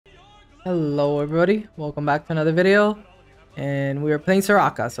Hello everybody, welcome back to another video. And we are playing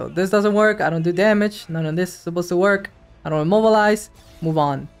Soraka. So this doesn't work, I don't do damage, none of this is supposed to work. I don't immobilize, move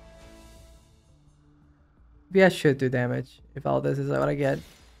on. Maybe I should do damage if all this is what I get.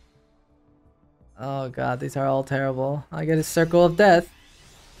 Oh god, these are all terrible. I get a circle of death.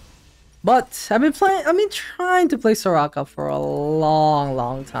 But I've been trying to play Soraka for a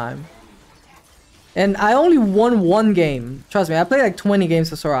long time. And I only won one game. Trust me, I played like 20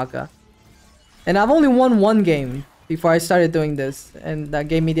 games of Soraka. And I've only won one game before I started doing this. And that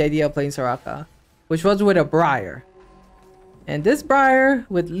gave me the idea of playing Soraka. Which was with a Briar. And this Briar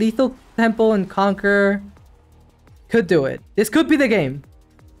with Lethal Temple and Conquer could do it. This could be the game.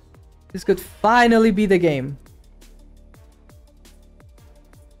 This could finally be the game.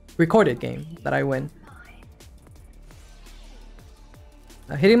 Recorded game that I win.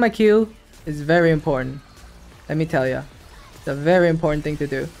 Now, hitting my Q is very important. Let me tell you. It's a very important thing to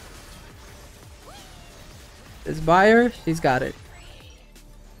do. This Briar, she's got it.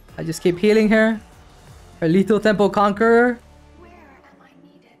 I just keep healing her. Her Lethal Temple Conqueror.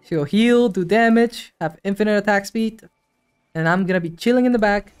 She'll heal, do damage, have infinite attack speed. And I'm gonna be chilling in the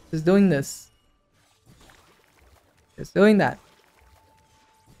back, just doing this. Just doing that.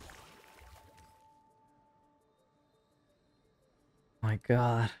 My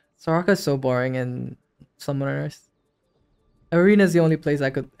god. Soraka's so boring in Summoners. Arena's the only place I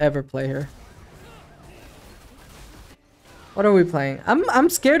could ever play her. What are we playing? I'm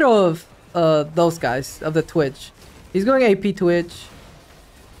scared of those guys, of the Twitch. He's going AP Twitch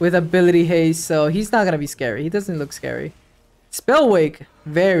with ability haste, so he's not gonna be scary. He doesn't look scary. Spell Wake,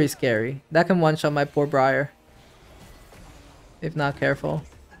 very scary. That can one-shot my poor Briar. If not careful.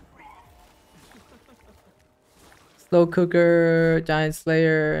 Slow Cooker, Giant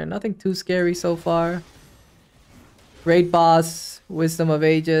Slayer, nothing too scary so far. Raid Boss, Wisdom of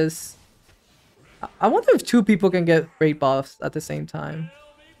Ages. I wonder if two people can get Raid Boss at the same time.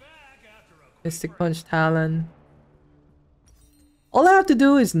 Mystic Punch Talon. All I have to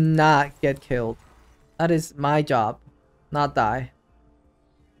do is not get killed. That is my job. Not die.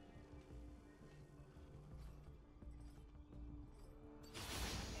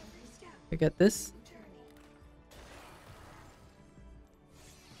 I get this.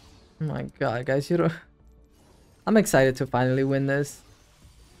 Oh my god, guys, you don't... I'm excited to finally win this.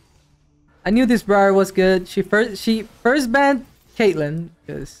 I knew this Briar was good. She first banned Caitlyn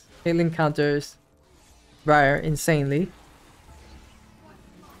because Caitlyn counters Briar insanely.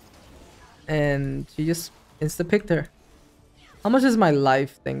 And she just insta-picked her. How much is my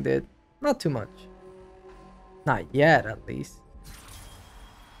life thing did? Not too much. Not yet, at least.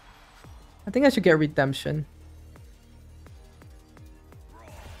 I think I should get redemption.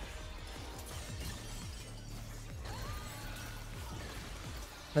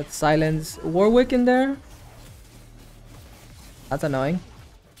 Let's silence Warwick in there. That's annoying.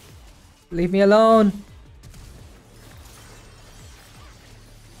 Leave me alone.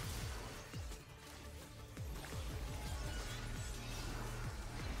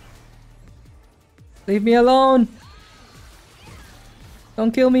 Leave me alone.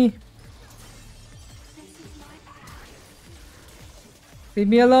 Don't kill me. Leave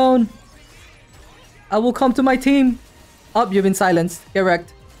me alone. I will come to my team. Oh, you've been silenced. Get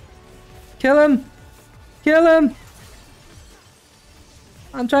wrecked. Kill him! Kill him!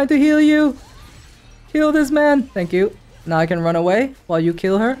 I'm trying to heal you! Kill this man! Thank you. Now I can run away while you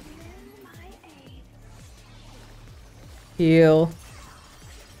kill her. Heal.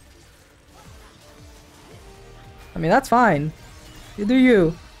 I mean, that's fine. You do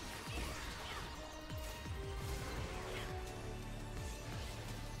you.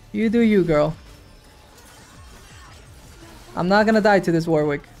 You do you, girl. I'm not gonna die to this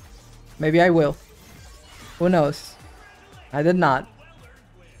Warwick. Maybe I will. Who knows? I did not.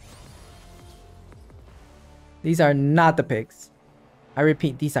 These are not the picks. I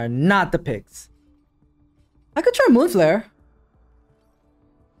repeat, these are not the picks. I could try Moonflare.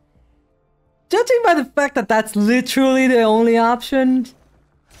 Judging by the fact that that's literally the only option,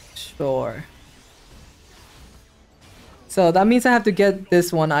 sure. So that means I have to get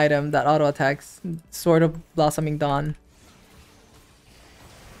this one item that auto attacks, Sword of Blossoming Dawn.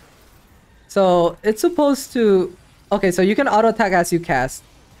 So it's supposed to... Okay, so you can auto attack as you cast.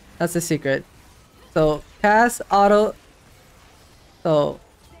 That's the secret. So cast, auto... So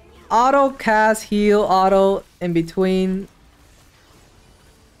auto, cast, heal, auto, in between.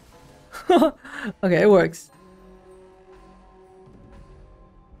 Okay, it works.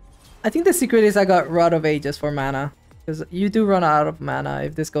 I think the secret is I got Rod of Ages for mana. Because you do run out of mana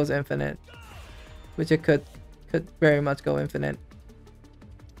if this goes infinite. Which it could very much go infinite.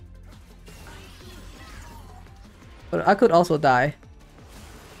 But I could also die.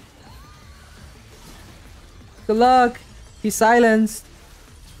 Good luck. He's silenced.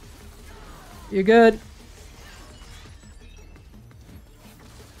 You're good.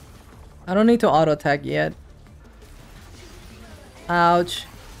 I don't need to auto attack yet. Ouch.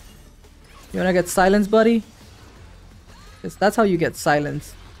 You wanna get silenced, buddy? Because that's how you get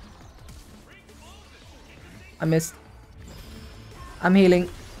silenced. I missed. I'm healing.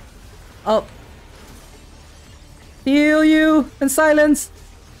 Oh. Heal you and silence.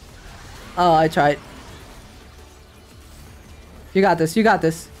 Oh, I tried. You got this. You got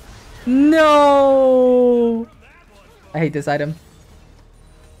this. No. I hate this item.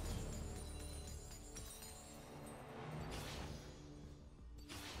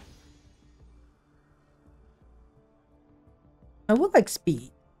 I would like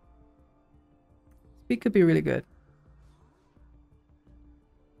speed. Speed could be really good.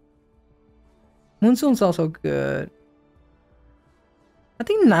 Moonstone's also good. I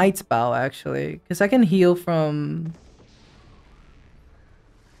think Knight's Bow actually, because I can heal from.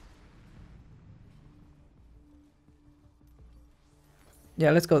 Yeah,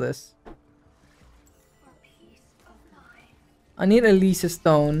 let's go this. I need at least a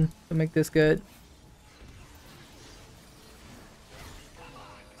stone to make this good.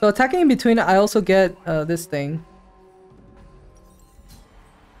 So attacking in between, I also get this thing.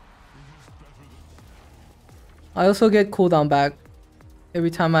 I also get cooldown back every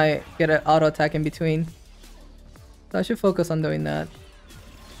time I get an auto attack in between. So I should focus on doing that.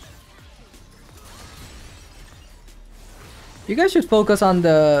 You guys should focus on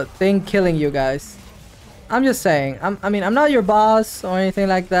the thing killing you guys. I'm just saying. I mean, I'm not your boss or anything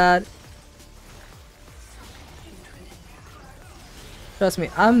like that. Trust me,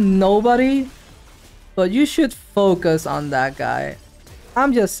 I'm nobody. But you should focus on that guy.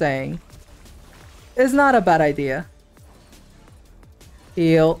 I'm just saying. It's not a bad idea.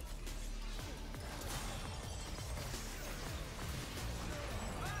 Heal.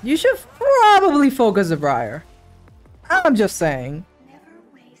 You should probably focus the Briar. I'm just saying.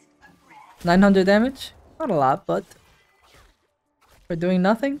 900 damage? Not a lot, but for doing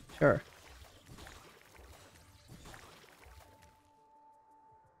nothing? Sure.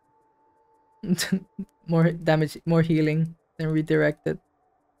 More damage, more healing than redirected.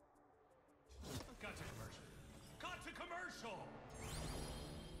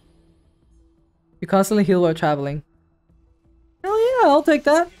 You constantly heal while traveling. Hell yeah, I'll take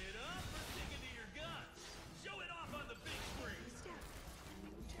that.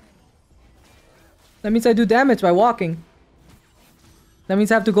 That means I do damage by walking. That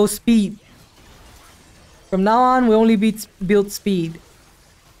means I have to go speed. From now on, we only build speed.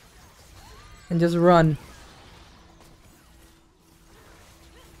 And just run.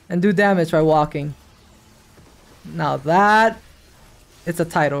 And do damage by walking. Now that... it's a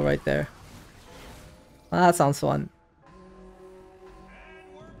title right there. Well, that sounds fun.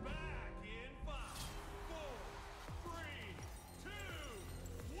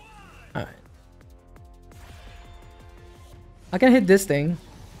 Alright. I can hit this thing.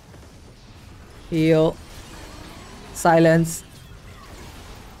 Heal. Silence.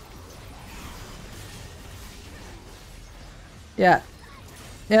 Yeah.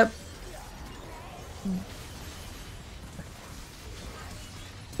 Yep.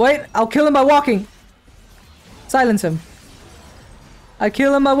 Wait, I'll kill him by walking. Silence him. I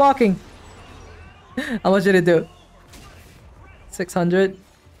kill him by walking. How much did it do? 600.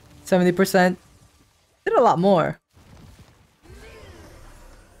 70%. Did a lot more.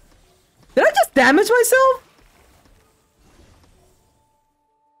 Did I just damage myself?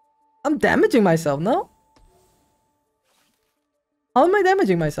 I'm damaging myself, no? How am I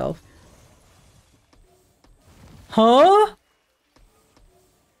damaging myself? Huh?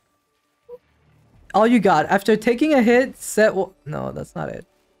 All you got. After taking a hit, set... no, that's not it.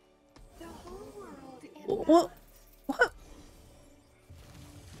 What? What?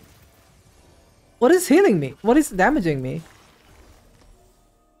 What is healing me? What is damaging me?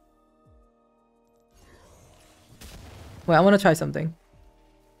 Wait, I want to try something.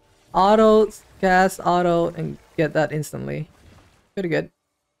 Auto, cast, auto, and get that instantly. Pretty good.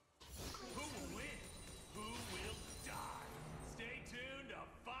 Who will win? Who will die? Stay tuned to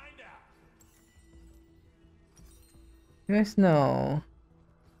find out. You guys know.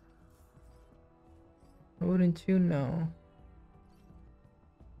 Wouldn't you know?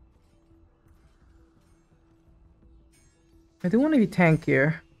 I do want to be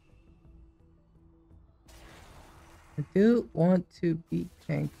tankier. I do want to be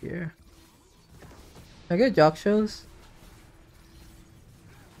tankier. Can I get jock shows?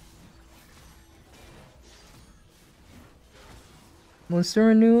 Monster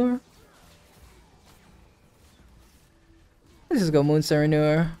Renewer? Let's just go Monster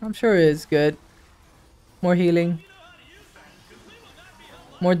Renewer. I'm sure it is good. More healing.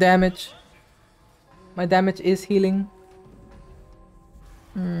 More damage. My damage is healing.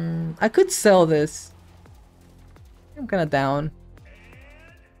 I could sell this. I'm kind of down.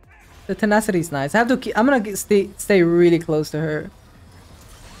 The tenacity is nice. I have to keep, I'm gonna stay really close to her.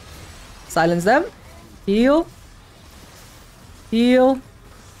 Silence them. Heal. Heal.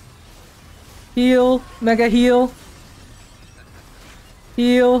 Heal. Mega heal.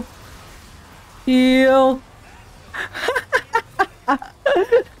 Heal. Heal.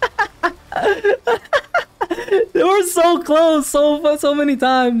 They were so close, so many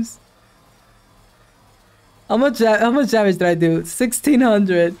times. How much damage did I do?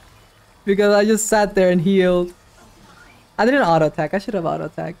 1600. Because I just sat there and healed. I didn't auto attack. I should have auto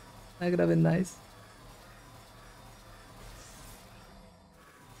attacked. That could have been nice.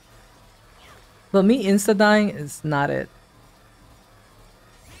 But me insta dying is not it.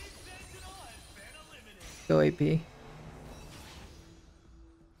 Go AP.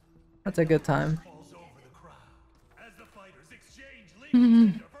 That's a good time.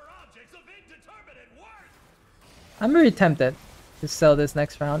 I'm very tempted to sell this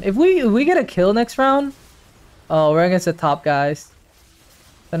next round. If we get a kill next round, oh, we're against the top guys.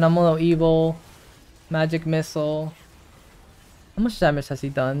 Phenomenal Evil, Magic Missile. How much damage has he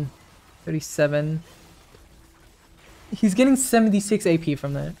done? 37. He's getting 76 AP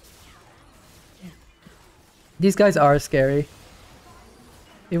from that. These guys are scary.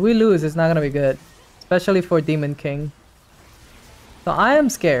 If we lose, it's not gonna be good. Especially for Demon King. So I am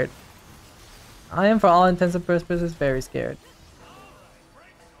scared. I am, for all intents and purposes, very scared.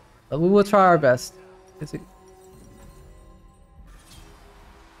 But we will try our best.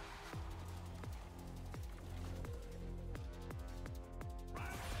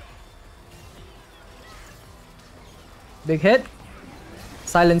 Big hit.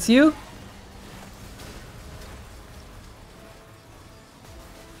 Silence you.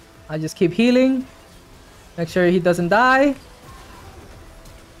 I just keep healing. Make sure he doesn't die.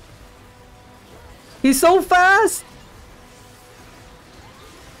 He's so fast!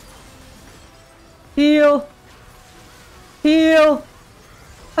 Heal! Heal!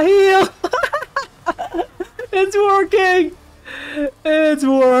 Heal! It's working! It's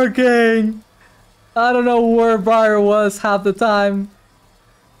working! I don't know where Briar was half the time.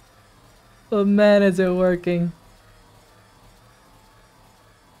 But man, is it working.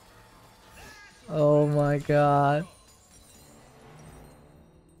 Oh my god.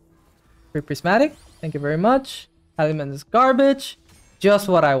 Free Prismatic. Thank you very much. Element is garbage. Just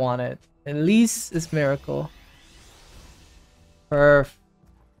what I wanted. At least it's Miracle.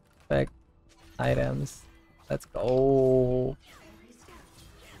 Perfect items. Let's go.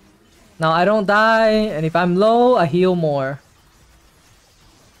 Now I don't die, and if I'm low, I heal more.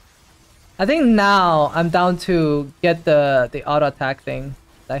 I think now I'm down to get the auto attack thing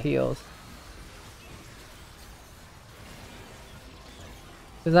that heals.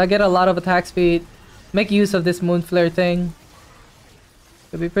 Because I get a lot of attack speed. Make use of this Moon Flare thing.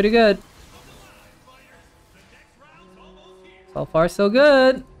 Could be pretty good. So far, so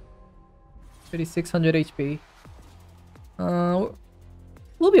good. 3600 HP.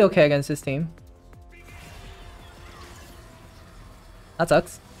 We'll be okay against this team. That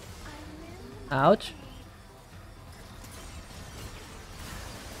sucks. Ouch.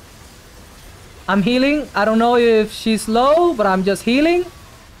 I'm healing. I don't know if she's low, but I'm just healing.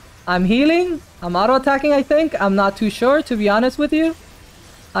 I'm healing. I'm auto-attacking, I think. I'm not too sure, to be honest with you.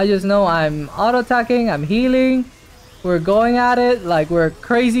 I just know I'm auto-attacking. I'm healing. We're going at it like we're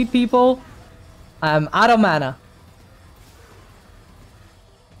crazy people. I'm out of mana.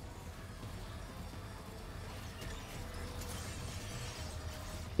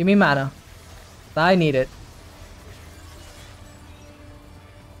 Give me mana. I need it.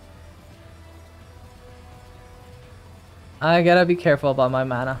 I gotta be careful about my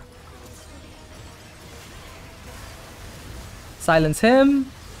mana. Silence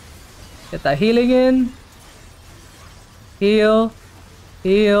him. Get that healing in. Heal.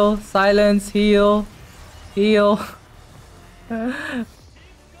 Heal. Silence. Heal. Heal.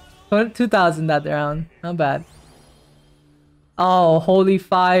 2000 that round. Not bad. Oh, holy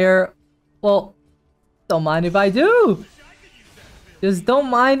fire. Well, don't mind if I do. Just don't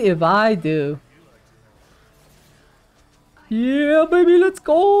mind if I do. Yeah, baby, let's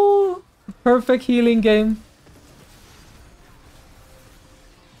go. Perfect healing game.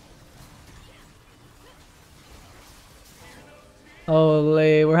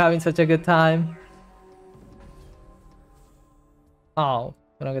 Holy, we're having such a good time. Oh,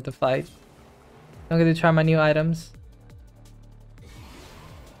 I don't get to fight. I don't get to try my new items.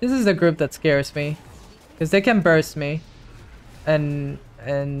 This is the group that scares me. Because they can burst me. And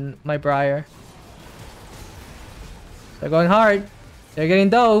my Briar. They're going hard. They're getting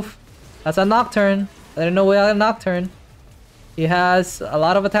dove. That's a Nocturne. I didn't know we had a Nocturne. He has a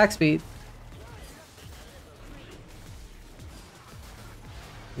lot of attack speed.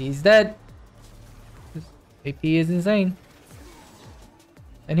 He's dead. His AP is insane.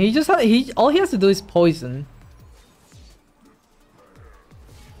 And he just all he has to do is poison.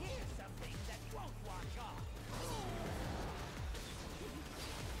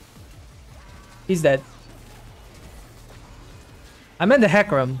 He's dead. I meant the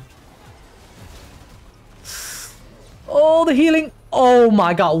Hecarim. Oh, the healing. Oh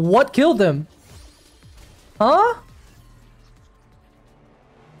my god, what killed him? Huh?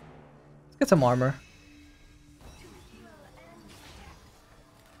 Let's get some armor.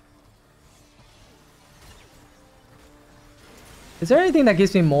 Is there anything that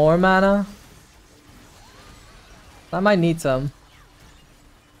gives me more mana? I might need some.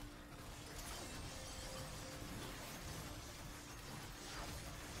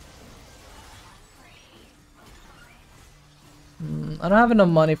 I don't have enough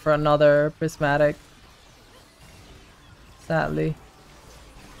money for another prismatic. Sadly.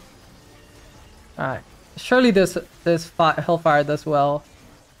 Alright. Surely this Hellfire does well.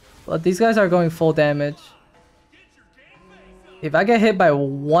 But these guys are going full damage. If I get hit by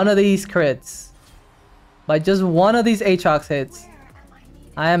one of these crits, by just one of these Aatrox hits,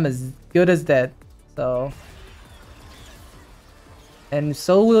 I am as good as dead. So. And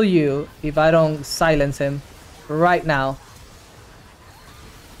so will you if I don't silence him right now.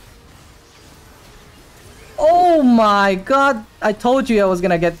 Oh my god! I told you I was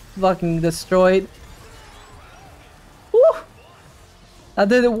gonna get fucking destroyed. Woo! That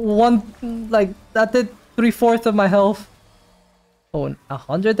did that did 3/4 of my health. Oh,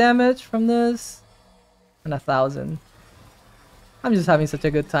 100 damage from this? And 1,000. I'm just having such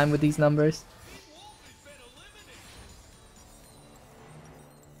a good time with these numbers.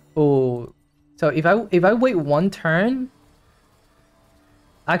 Oh, so if I wait one turn,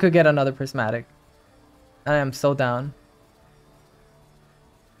 I could get another prismatic. I am so down.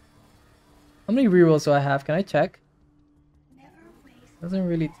 How many rerolls do I have? Can I check? Doesn't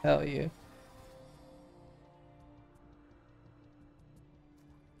really tell you.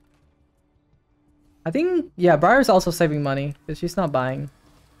 I think, yeah, Briar's also saving money because she's not buying.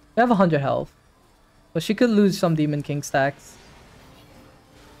 We have 100 health. But she could lose some Demon King stacks.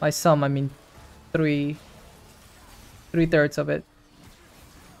 By some, I mean 3/3 of it.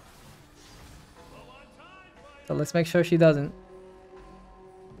 So let's make sure she doesn't.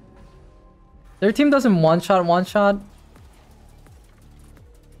 Their team doesn't one-shot. Well,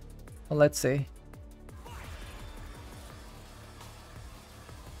 let's see.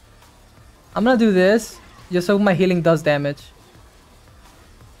 I'm gonna do this just so my healing does damage.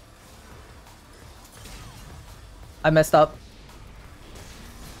 I messed up.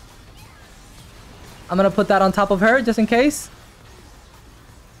 I'm gonna put that on top of her just in case.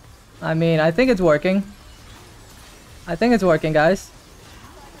 I mean, I think it's working. I think it's working, guys.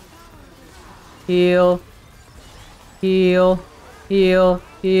 Heal. Heal. Heal.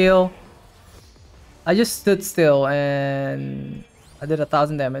 Heal. I just stood still and I did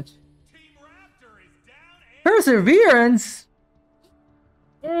 1,000 damage. Perseverance?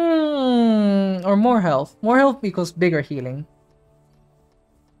 Or more health. More health equals bigger healing.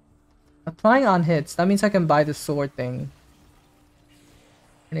 Applying on hits. That means I can buy the sword thing.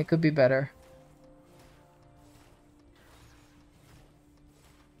 And it could be better.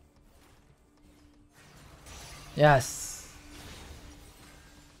 Yes.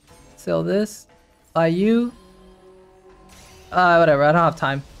 Sell this. Buy you. Whatever. I don't have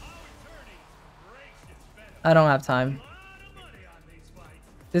time. I don't have time.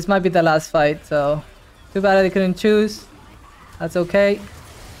 This might be the last fight, so too bad I couldn't choose. That's okay.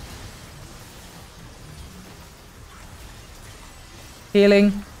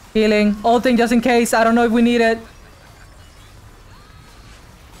 Healing. Healing. Ulting just in case. I don't know if we need it.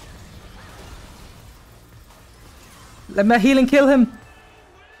 Let my healing kill him.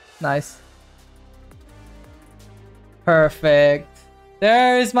 Nice. Perfect.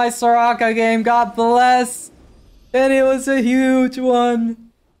 There's my Soraka game. God bless. And it was a huge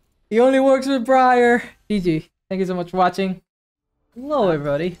one. He only works with Briar. GG. Thank you so much for watching. Hello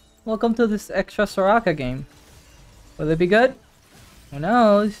everybody. Welcome to this extra Soraka game. Will it be good? Who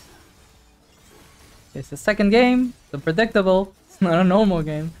knows? It's the second game. It's unpredictable. It's not a normal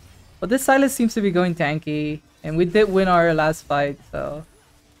game. But this Silas seems to be going tanky. And we did win our last fight, so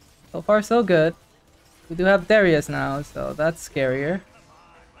far so good. We do have Darius now, so that's scarier.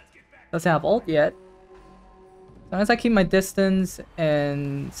 Doesn't have ult yet. As long as I keep my distance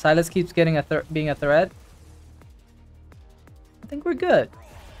and Silas keeps getting being a threat, I think we're good.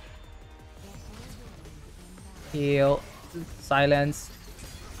 Heal. Silence.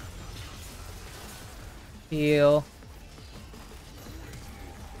 Heal.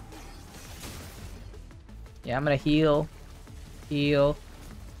 Yeah, I'm gonna heal. Heal.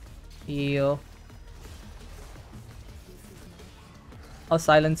 Heal. I'll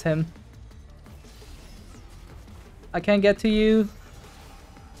silence him. I can't get to you.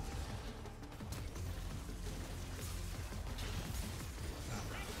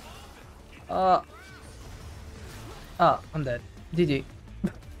 Oh, I'm dead. GG.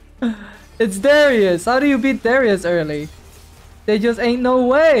 It's Darius! How do you beat Darius early? There just ain't no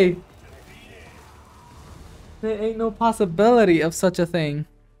way! There ain't no possibility of such a thing.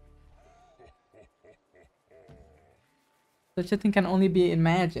 Such a thing can only be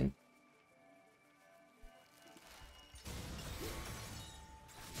imagined.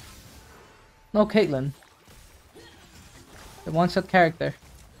 No, Caitlyn. The one-shot character.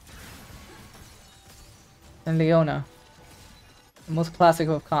 And Leona. The most classic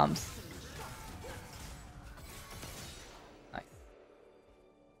of comps. Nice.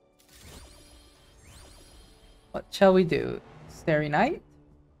 What shall we do? Starry Night?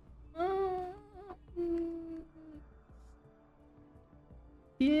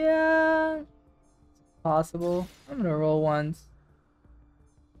 Yeah. Possible. I'm gonna roll once.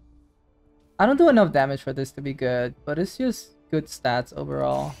 I don't do enough damage for this to be good, but it's just good stats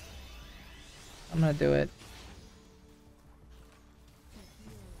overall. I'm gonna do it.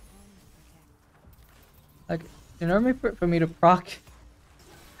 Like, in order for me to proc,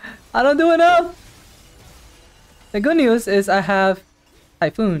 I don't do enough! The good news is I have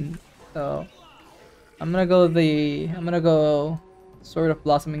Typhoon, so I'm gonna go Sword of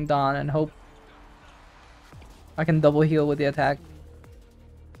Blossoming Dawn and hope I can double heal with the attack.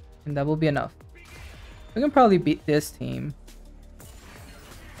 And that will be enough. We can probably beat this team.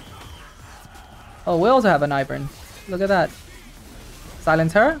 Oh, we also have an Ivern. Look at that.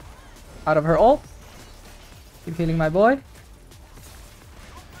 Silence her. Out of her ult. Keep healing my boy.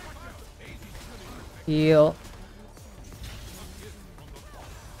 Heal.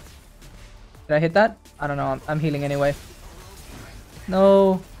 Did I hit that? I don't know. I'm healing anyway.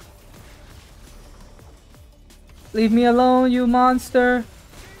 No. Leave me alone, you monster.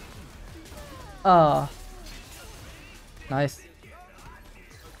 Ah. Nice.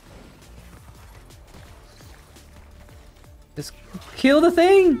 Just kill the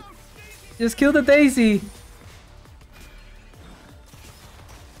thing! Just kill the Daisy!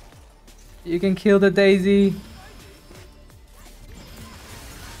 You can kill the Daisy.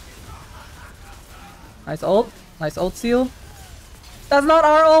 Nice ult. Nice ult seal. That's not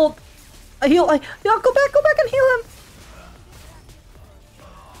our ult! Yo, go back and heal him!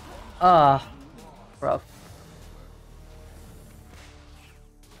 Ah. Rough.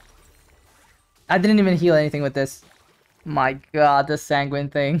 I didn't even heal anything with this. My god, the sanguine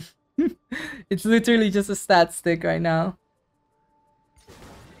thing. It's literally just a stat stick right now.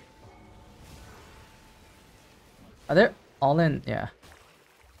 Are they all in? Yeah.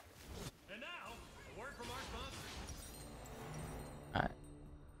 And now, a word from our sponsor. Alright.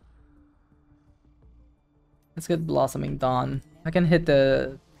 Let's get Blossoming Dawn. I can hit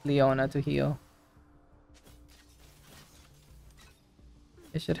the Leona to heal.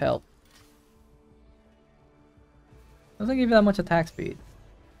 It should help. Doesn't give you that much attack speed.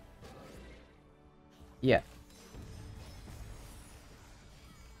 Yeah.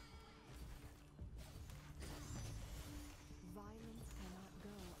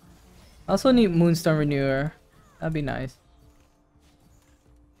 I also need Moonstone Renewer. That'd be nice.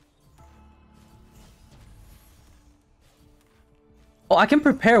 Oh, I can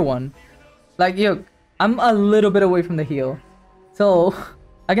prepare one. Like, yo, I'm a little bit away from the heal. So,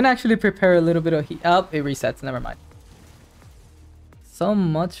 I can actually prepare a little bit of heal. Oh, it resets. Never mind. So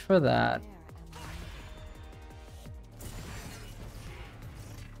much for that.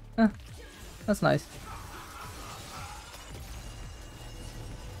 That's nice.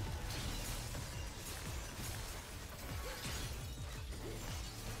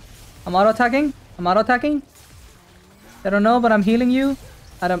 I'm auto-attacking. I don't know, but I'm healing you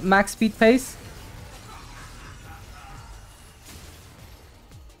at a max speed pace.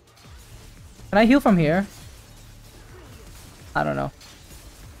 Can I heal from here? I don't know.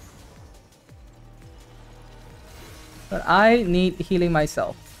 But I need healing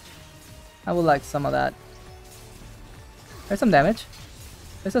myself. I would like some of that. There's some damage.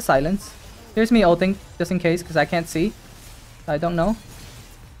 There's a silence. Here's me ulting, just in case, because I can't see. I don't know.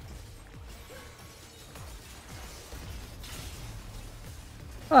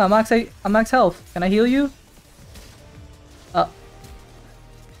 Oh, I'm max health. Can I heal you?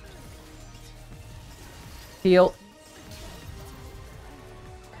 Heal.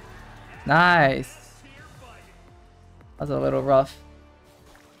 Nice. That was a little rough.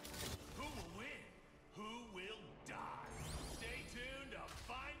 Who will win? Who will die? Stay tuned to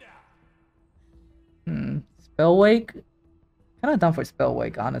find out. Spell Wake? Kinda done for Spell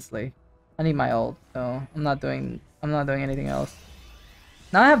Wake, honestly. I need my ult, so I'm not doing anything else.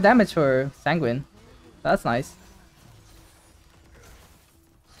 Now I have damage for Sanguine. That's nice.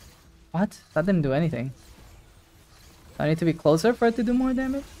 What? That didn't do anything. Do I need to be closer for it to do more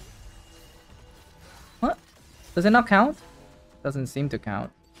damage? What? Does it not count? Doesn't seem to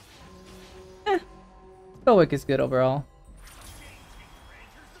count. Spellwick is good overall.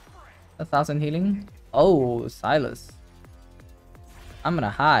 1,000 healing. Oh, Silas. I'm gonna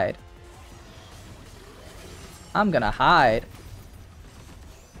hide. I'm gonna hide.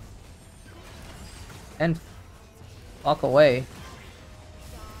 And walk away.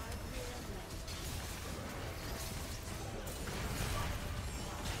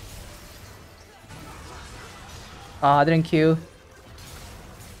 Oh, I didn't Q.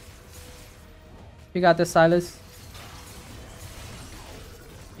 You got this, Silas.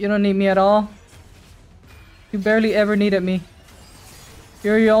 You don't need me at all. You barely ever needed me.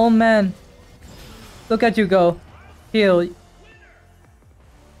 You're your own man. Look at you go. Heal.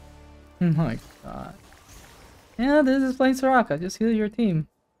 Oh my god. Yeah, this is playing Soraka. Just heal your team.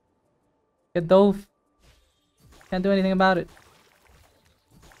 Get dove. Can't do anything about it.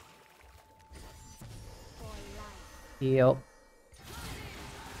 Heal.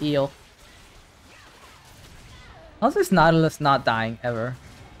 Heal. How's this Nautilus not dying ever?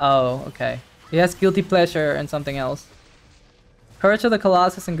 Oh, okay. He has Guilty Pleasure and something else. Courage of the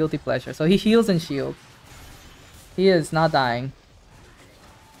Colossus and Guilty Pleasure. So he heals and shields. He is not dying.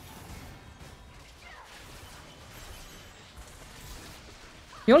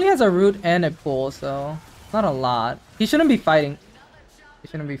 He only has a root and a pool, so not a lot. He shouldn't be fighting. He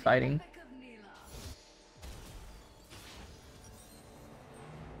shouldn't be fighting.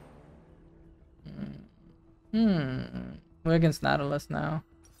 We're against Nautilus now.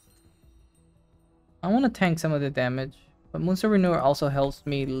 I want to tank some of the damage, but Moonstone Renewer also helps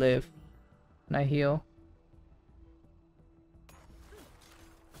me live when I heal.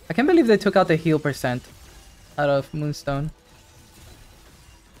 I can't believe they took out the heal percent out of Moonstone.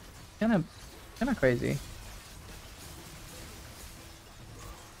 Kinda crazy.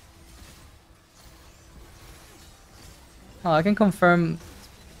 Oh, I can confirm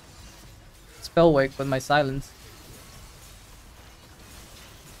Spell Wake with my silence.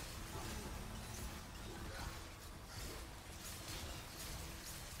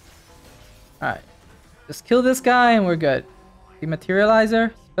 Alright. Just kill this guy and we're good.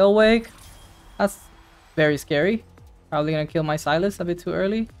 Dematerializer, Spell Wake. That's very scary. Probably gonna kill my Silas a bit too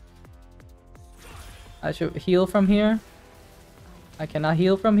early. I should heal from here. I cannot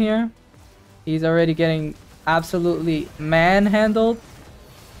heal from here. He's already getting absolutely manhandled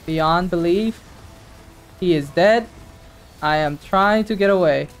beyond belief. He is dead. I am trying to get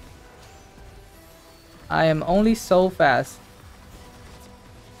away. I am only so fast.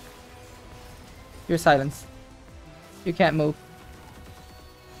 You're silenced. You can't move.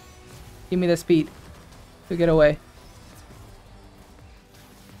 Give me the speed to get away.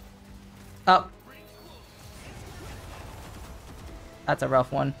 Up. That's a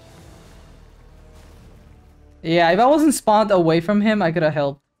rough one. Yeah, if I wasn't spawned away from him, I could have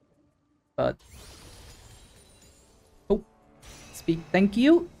helped. But... oh. Speak. Thank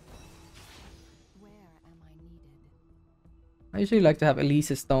you. Where am I needed? I usually like to have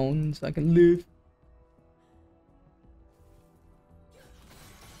Elisa Stone so I can live.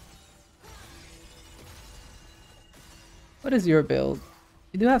 What is your build?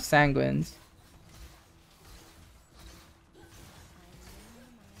 You do have Sanguines.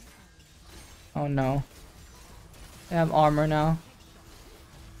 Oh no. I have armor now.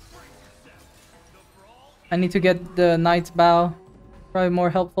 I need to get the Knight's Bow. Probably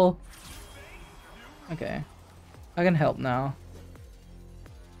more helpful. Okay. I can help now.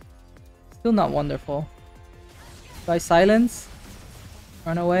 Still not wonderful. Do I silence?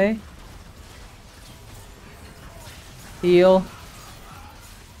 Run away? Heal.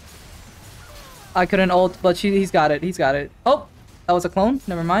 I couldn't ult, but he's got it. He's got it. Oh! That was a clone.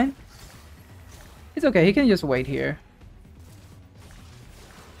 Never mind. It's okay. He can just wait here.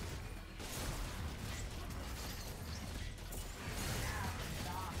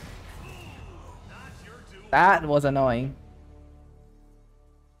 That was annoying.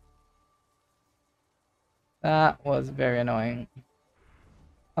 That was very annoying.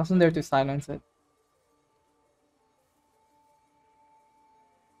 I wasn't there to silence it.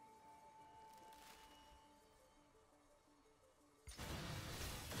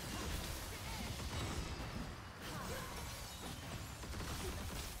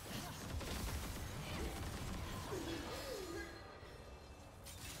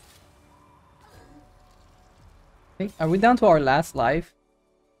 Are we down to our last life?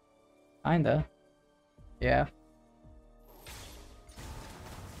 Kinda. Yeah.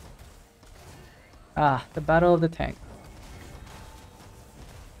 Ah, the battle of the tank.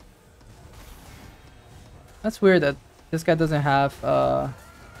 That's weird that this guy doesn't have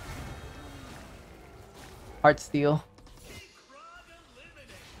heart steel.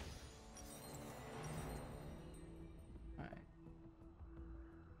 Alright.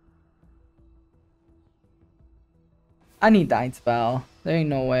 I need Dying Spell. There ain't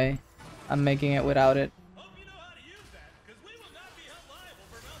no way I'm making it without it. Hope you know how to use that, because we will not be held liable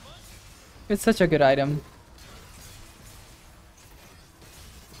for malfunction. It's such a good item.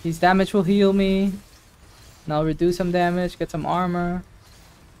 These damage will heal me. And I'll reduce some damage, get some armor.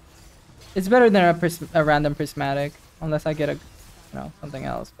 It's better than a random prismatic, unless I get a, something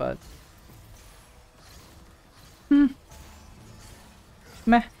else. But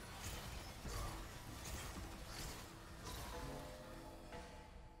meh.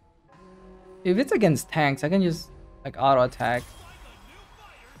 If it's against tanks, I can just like auto attack.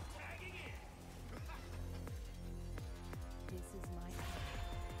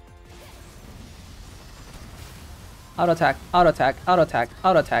 Auto attack, auto attack, auto attack,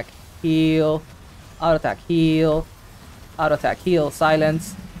 auto attack, heal, auto attack, heal, auto attack, heal,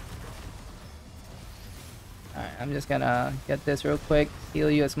 silence. Alright, I'm just gonna get this real quick, heal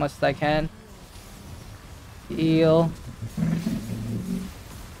you as much as I can. Heal.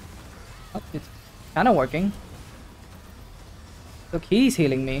 Oh, it's kind of working. Look, he's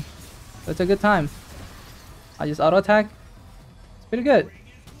healing me. So it's a good time. I just auto attack. It's pretty good.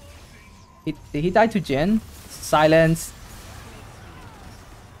 Did he die to Jin? Silence.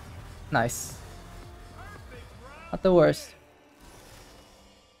 Nice. Not the worst.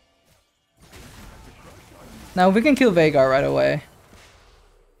 Now we can kill Veigar right away.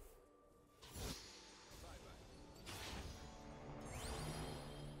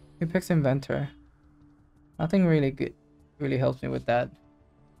 He picks Inventor. Nothing really good really helps me with that.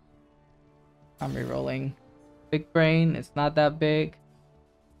 I'm rerolling. Big Brain, it's not that big.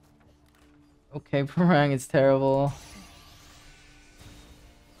 Okay, Parang is terrible.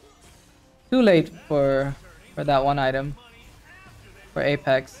 Too late for that one item. For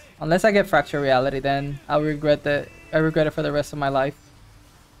Apex. Unless I get Fracture Reality, then I'll regret it. I regret it for the rest of my life.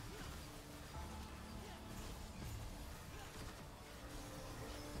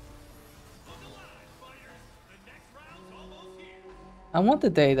 I want the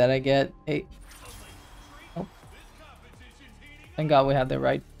day that I get a... Oh. Thank God we have the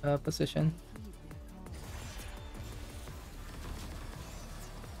right position.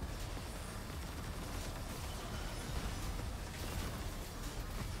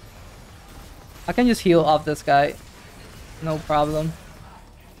 I can just heal off this guy. No problem.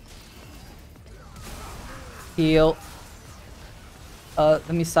 Heal. Let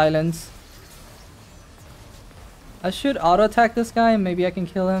me silence. I should auto attack this guy. Maybe I can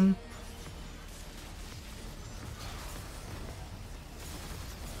kill him.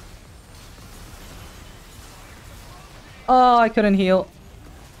 Oh, I couldn't heal.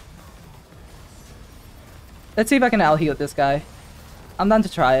 Let's see if I can out heal this guy. I'm down to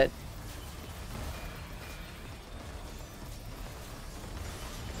try it.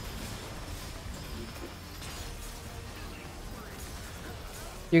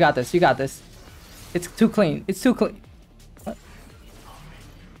 You got this. You got this. It's too clean. It's too clean. What?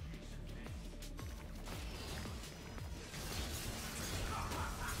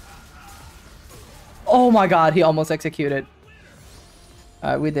 Oh my God, he almost executed.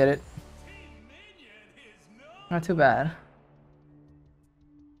 Alright, we did it. Not too bad.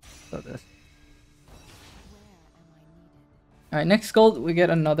 So this. Alright, next gold we get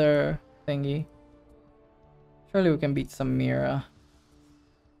another thingy. Surely we can beat some Mira.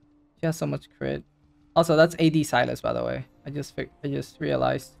 She has so much crit. Also, that's AD Silas, by the way. I just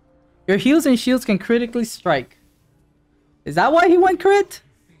realized. Your heals and shields can critically strike. Is that why he went crit?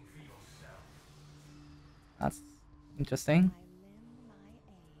 That's interesting.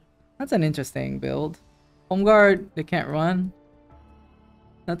 That's an interesting build. Home guard, they can't run.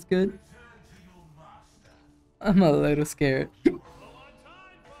 That's good. I'm a little scared.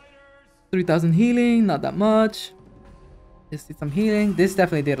 3,000 healing, not that much. Just did some healing. This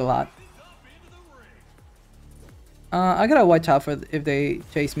definitely did a lot. I gotta watch out for if they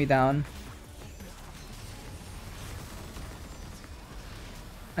chase me down.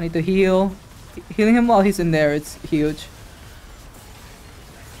 I need to heal. Healing him while he's in there, it's huge.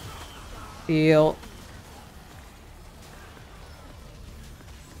 Heal.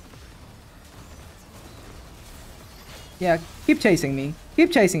 Yeah, keep chasing me.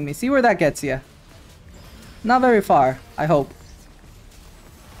 Keep chasing me. See where that gets you. Not very far, I hope.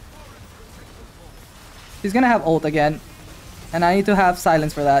 She's gonna have ult again. And I need to have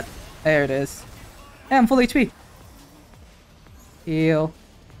silence for that. There it is. Hey, I'm full HP. Heal.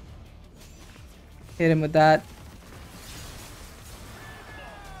 Hit him with that.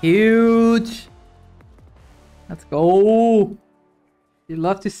 Huge. Let's go. You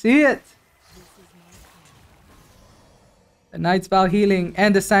love to see it. The Knight's Vow healing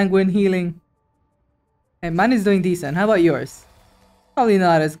and the Sanguine healing. And mine is doing decent. How about yours? Probably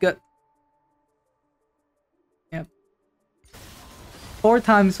not as good. Yep. 4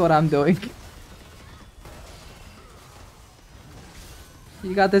 times what I'm doing.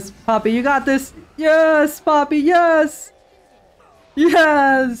 You got this, Poppy. You got this. Yes, Poppy. Yes.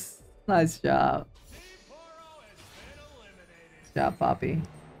 Yes. Nice job. Nice job, Poppy.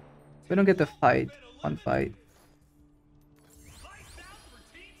 We don't get to fight. One fight.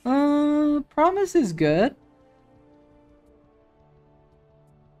 Promise is good.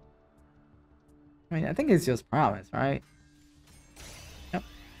 I mean, I think it's just Promise, right? Yep.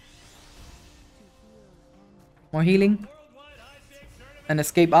 More healing. An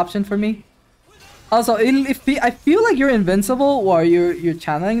escape option for me. Also, I feel like you're invincible or you're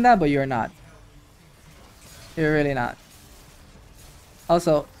channeling that, but you're not. You're really not.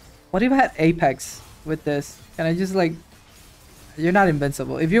 Also, what if I had Apex with this? Can I just like... You're not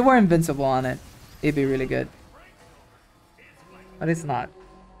invincible. If you were invincible on it, it'd be really good. But it's not.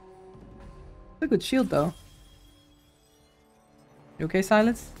 It's a good shield though. You okay,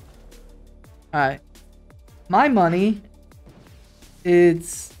 Silence? Alright. My money...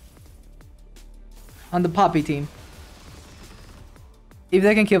 It's... on the Poppy team. If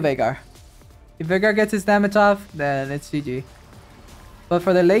they can kill Veigar. If Veigar gets his damage off, then it's GG. But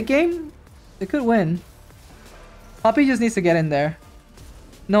for the late game, they could win. Poppy just needs to get in there.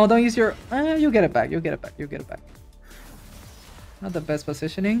 No, don't use your... you'll get it back. You'll get it back. You'll get it back. Not the best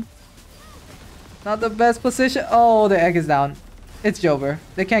positioning. Not the best position. Oh, the egg is down. It's Jover.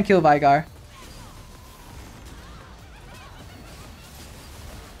 They can't kill Veigar.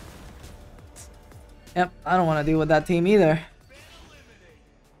 Yep, I don't want to deal with that team either.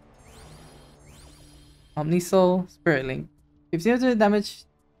 Omnisoul, Spirit Link. If 0% damage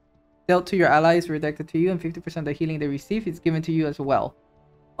dealt to your allies redirected to you and 50% of the healing they receive is given to you as well.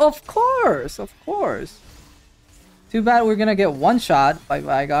 Of course, of course. Too bad we're gonna get one shot by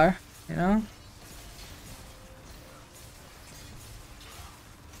Veigar, you know?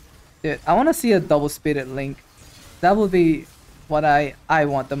 Dude, I want to see a double-speeded Link. That would be what I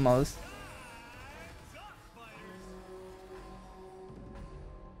want the most.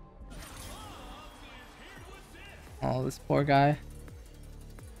 Oh, this poor guy.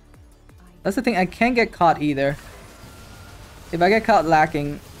 That's the thing, I can't get caught either. If I get caught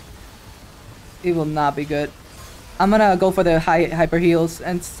lacking, it will not be good. I'm gonna go for the hyper heals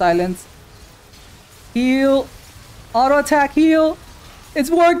and silence. Heal. Auto attack, heal. It's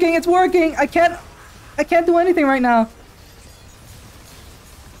working, it's working. I can't do anything right now.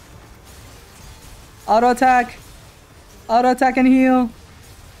 Auto attack. Auto attack and heal.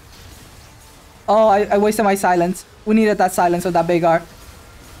 Oh, I wasted my silence. We needed that silence of that Veigar.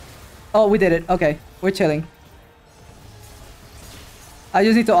 Oh, we did it. Okay, we're chilling. I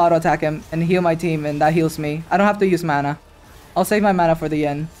just need to auto attack him and heal my team, and that heals me. I don't have to use mana. I'll save my mana for the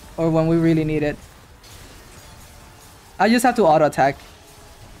end, or when we really need it. I just have to auto attack.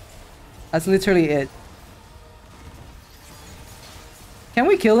 That's literally it. Can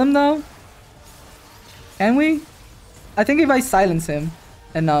we kill him though? Can we? I think if I silence him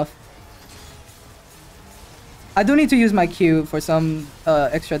enough. I do need to use my Q for some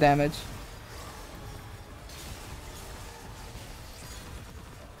extra damage.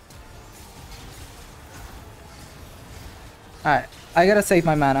 Alright, I gotta save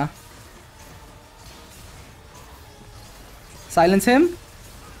my mana. Silence him.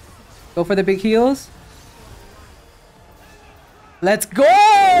 Go for the big heals. Let's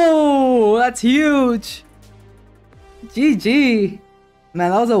go! That's huge! GG!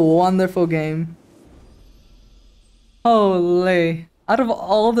 Man, that was a wonderful game. Holy. Out of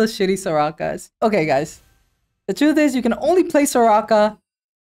all the shitty Sorakas. Okay, guys. The truth is, you can only play Soraka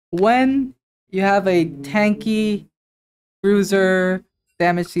when you have a tanky bruiser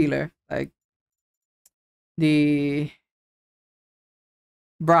damage dealer like the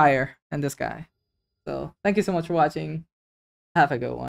Briar and this guy. So thank you so much for watching. Have a good one.